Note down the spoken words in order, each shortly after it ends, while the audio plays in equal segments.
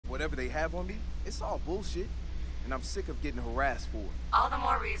whatever they have on me, it's all bullshit. And I'm sick of getting harassed for it. All the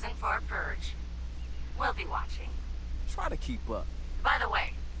more reason for a purge. We'll be watching. Try to keep up. By the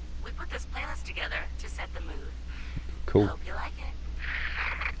way, we put this playlist together to set the mood. Cool. Hope you like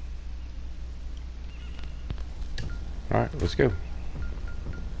it. Alright, let's go.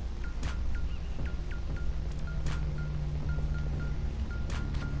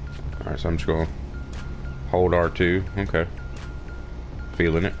 Alright, so I'm just going to hold R2. Okay.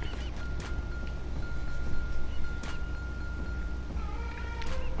 Feeling it.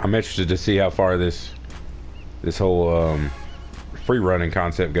 I'm interested to see how far this whole free running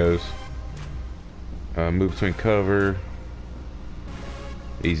concept goes. Move between cover.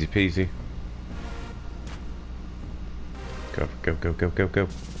 Easy peasy. Go, go, go, go, go, go.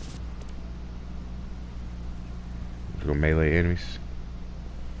 Let's go melee enemies.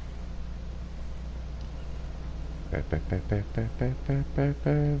 Back, back, back, back, back, back, back, back,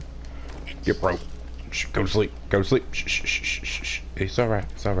 back. Get broke. Shh, go to sleep. Go to sleep. Shh, shh, shh, shh, shh, shh. It's alright.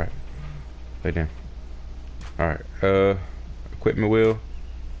 It's alright. Lay down. Alright. Equipment wheel.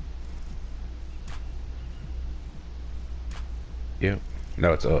 Yep.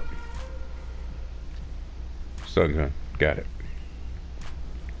 No, it's up. Stun gun. Got it.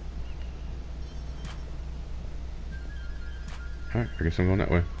 Alright, I guess I'm going that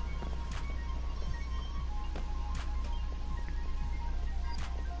way.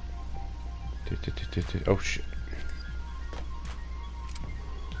 Oh shit.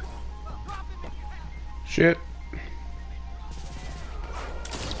 Shit.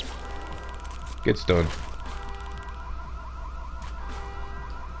 Gets done.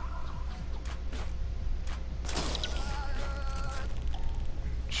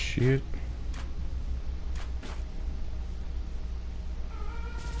 Shit.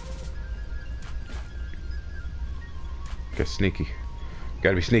 Got sneaky.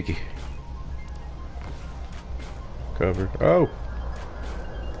 Gotta be sneaky. Cover. Oh!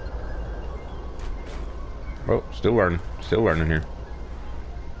 Oh, still learning. Still learning here.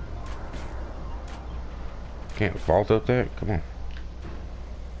 Can't vault up that? Come on.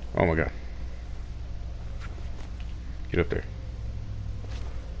 Oh my god. Get up there.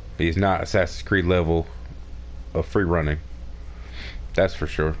 He's not Assassin's Creed level of free running. That's for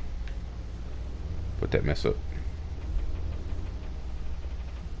sure. Put that mess up.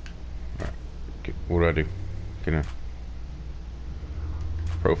 Alright. What do I do? Can I?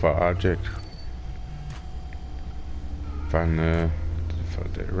 Profile object. Find that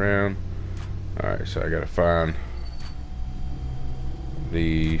around. Alright, so I gotta find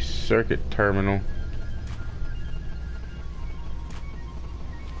the circuit terminal.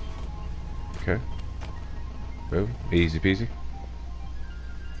 Okay. Boom. Easy peasy.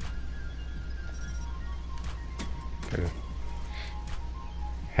 Okay.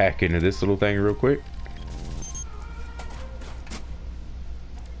 Hack into this little thing real quick.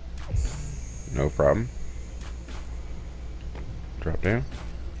 No problem. Drop down.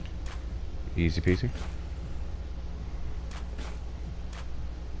 Easy peasy.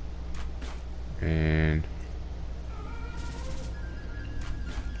 And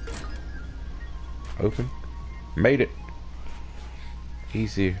open. Made it.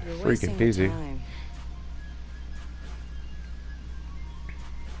 Easy freaking peasy. Time.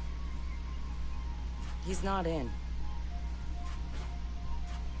 He's not in.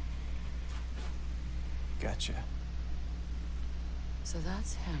 Gotcha. So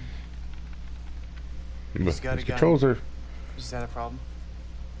that's him. He's got a His gun. controls are Is that a problem?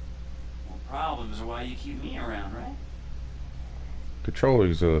 Well, problems are why you keep me around, right?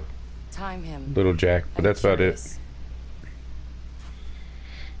 controllers a Time him. little jack, but that's about it. Curious.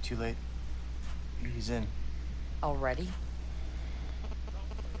 Too late. He's in. Already?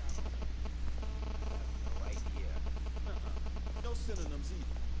 Right here. No synonyms either.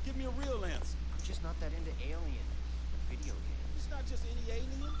 Give me a real answer. I'm just not that into aliens. Video games. It's not just any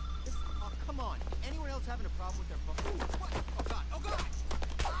alien. It's, oh, come on. Anyone else having a problem with their phone? Ooh, what? Oh god. Oh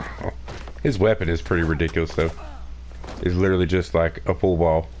god. His weapon is pretty ridiculous though. It's literally just like a pool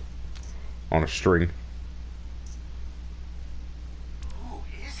ball on a string. Who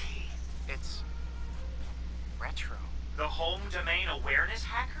is he? It's retro. The home domain awareness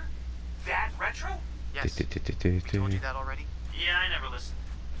hacker? That retro? Yes. I told you that already. Yeah, I never listened.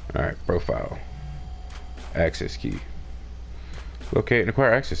 Alright, profile. Access key. Locate and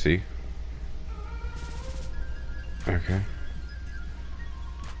acquire access key. Okay.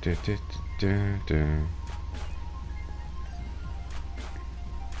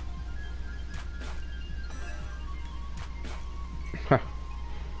 Huh.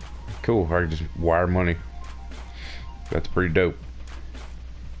 Cool, I can just wire money. That's pretty dope.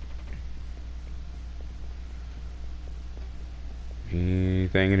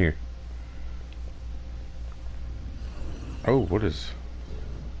 Anything in here? Oh, what is...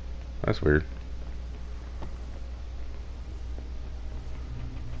 That's weird.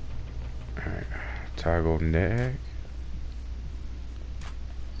 Alright. Toggle neck.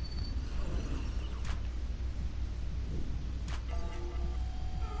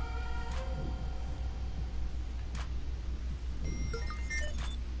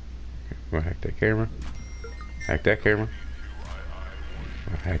 I'm gonna hack that camera. Hack that camera.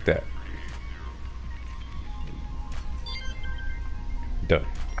 I'll hack that. Done.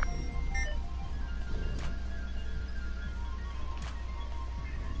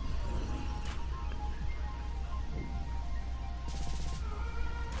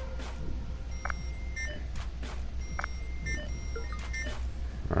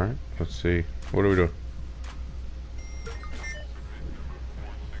 Alright, let's see. What are we doing?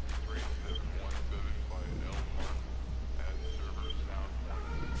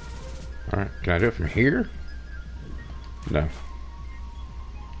 Alright, can I do it from here? No.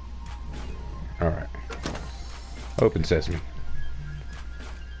 Alright. Open sesame.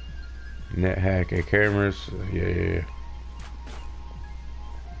 Net hack, cameras. Yeah.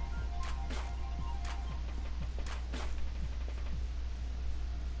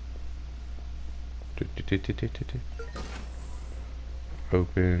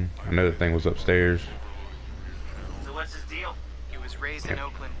 Open. I know the thing was upstairs. So what's his deal? He was raised in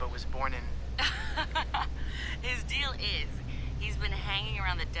Oakland, but was born in... His deal is, he's been hanging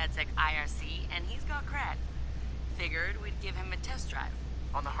around the DedSec IRC, and he's got cred. Figured we'd give him a test drive.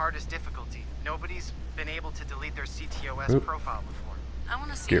 on the hardest difficulty. Nobody's been able to delete their CTOS profile before. I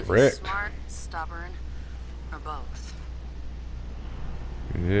want to see Get if wrecked. he's smart, stubborn, or both.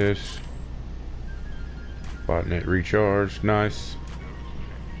 Yes. Botnet recharge, nice.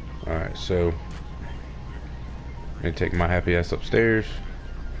 Alright, so I'm gonna take my happy ass upstairs.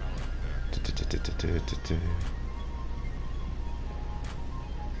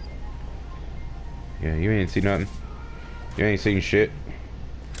 Yeah, you ain't see nothing. You ain't seen shit.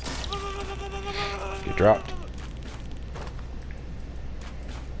 Get dropped.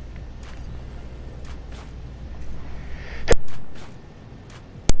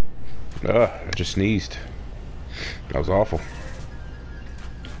 I just sneezed. That was awful.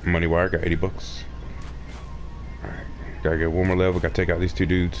 Money wire, got 80 bucks. Alright, gotta get one more level, gotta take out these two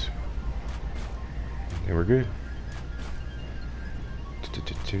dudes. And we're good.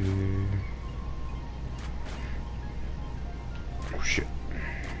 Oh shit.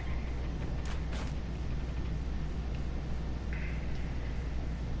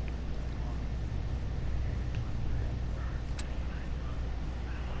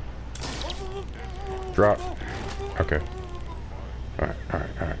 Drop. Okay. Alright.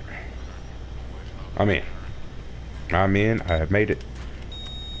 I'm in. I have made it.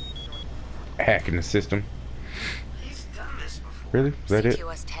 Hacking the system. He's done this before. Really? Is that it?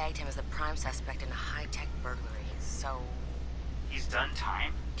 CTOS tagged him as the prime suspect in a high-tech burglary, so... He's done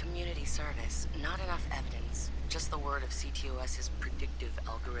time? Community service. Not enough evidence. Just the word of CTOS's predictive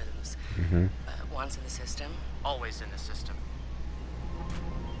algorithms. Mm-hmm. Once in the system. Always in the system.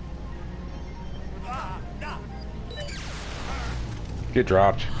 Get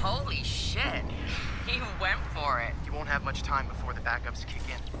dropped. Holy shit. He went for it. You won't have much time before the backups kick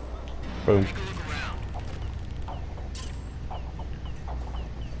in. Boom.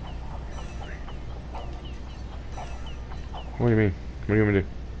 What do you mean? What do you want me to do?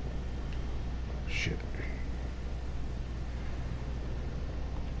 Shit.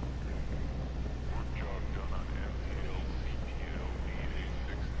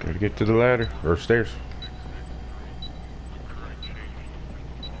 Gotta get to the ladder or stairs.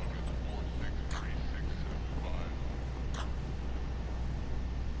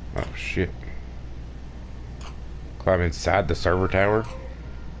 Oh shit. Climb inside the server tower.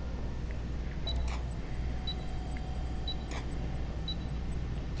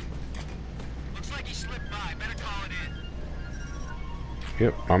 Looks like he slipped by. Better call it in.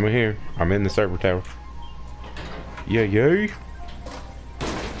 Yep, I'm in here. I'm in the server tower. Yay.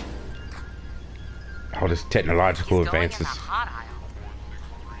 All this technological He's going in advances. the hot aisle.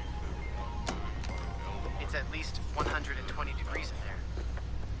 It's at least 120 degrees in there.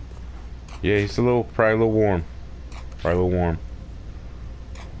 Yeah, he's probably a little warm.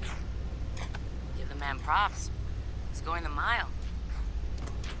 Give the man props. He's going the mile.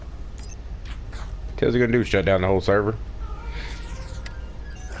 What's he gonna do? Shut down the whole server?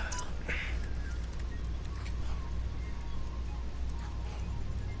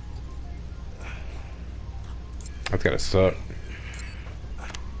 That's gotta suck.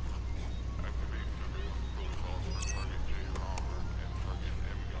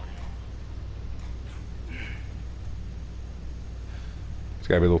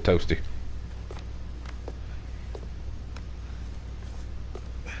 gotta be a little toasty.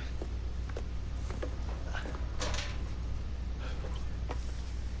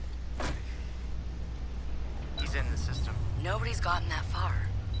 He's in the system. Nobody's gotten that far.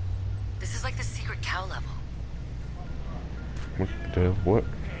 This is like the secret cow level. What the hell? What?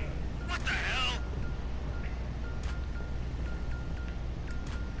 What the hell?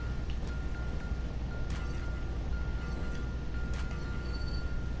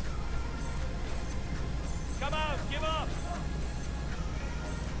 Come out, give up.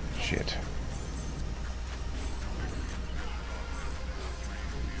 Shit.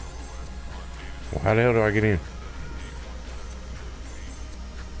 Well, how the hell do I get in?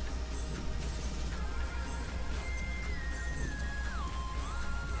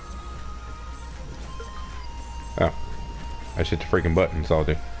 Oh. I just hit the freaking button, that's all I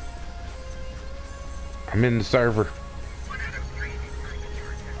do. I'm in the server.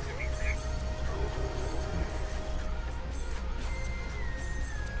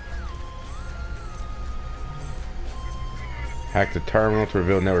 Hack the terminal to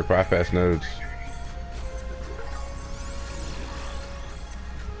reveal network bypass nodes.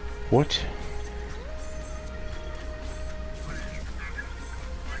 What?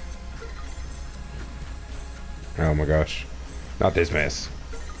 Oh my gosh. Not this mess.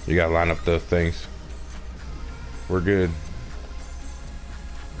 You gotta line up the things. We're good.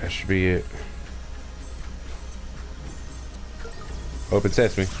 That should be it. Open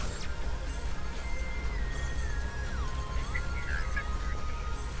sesame.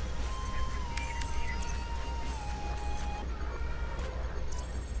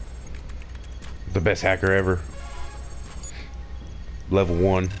 The best hacker ever. Level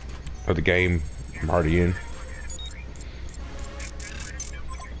 1 of the game. I'm already in.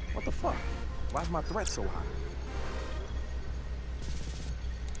 What the fuck? Why's my threat so high?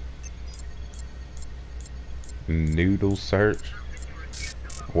 Noodle search.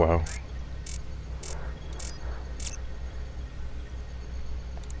 Wow.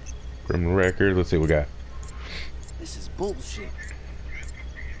 Criminal record. Let's see what we got. This is bullshit.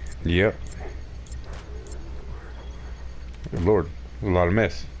 Yep. Good Lord, a lot of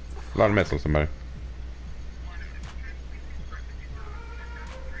mess. A lot of mess on somebody.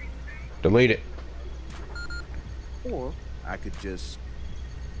 Delete it. Or I could just...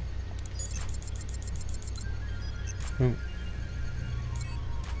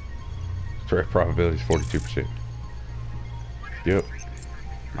 Threat probability is 42%. Yep.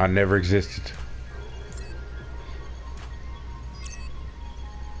 I never existed.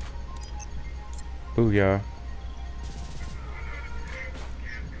 Booyah.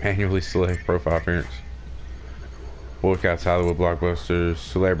 Manually select profile appearance. Boycotts Hollywood blockbusters.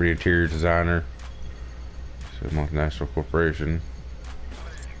 Celebrity interior designer. Multinational corporation.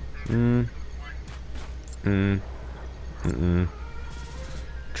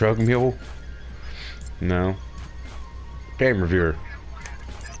 Drug mule? No. Game reviewer.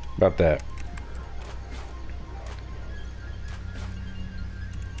 About that.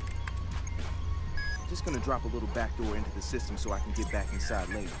 Just gonna drop a little backdoor into the system so I can get back inside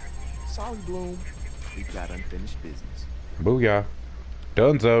later. Sorry, Bloom. We've got unfinished business. Booyah.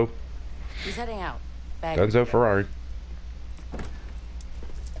 Dunzo. He's heading out. Bag Dunzo Ferrari. Ethan's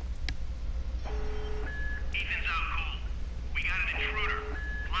out cold. We got an intruder.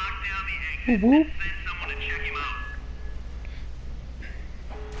 Lock down the exit and send someone to check him out.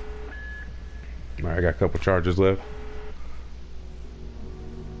 Alright, I got a couple charges left.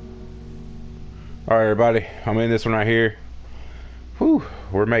 Alright, everybody. I'm in this one right here. Whew,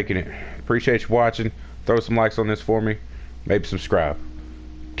 we're making it. Appreciate you watching. Throw some likes on this for me. Maybe subscribe.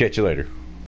 Catch you later.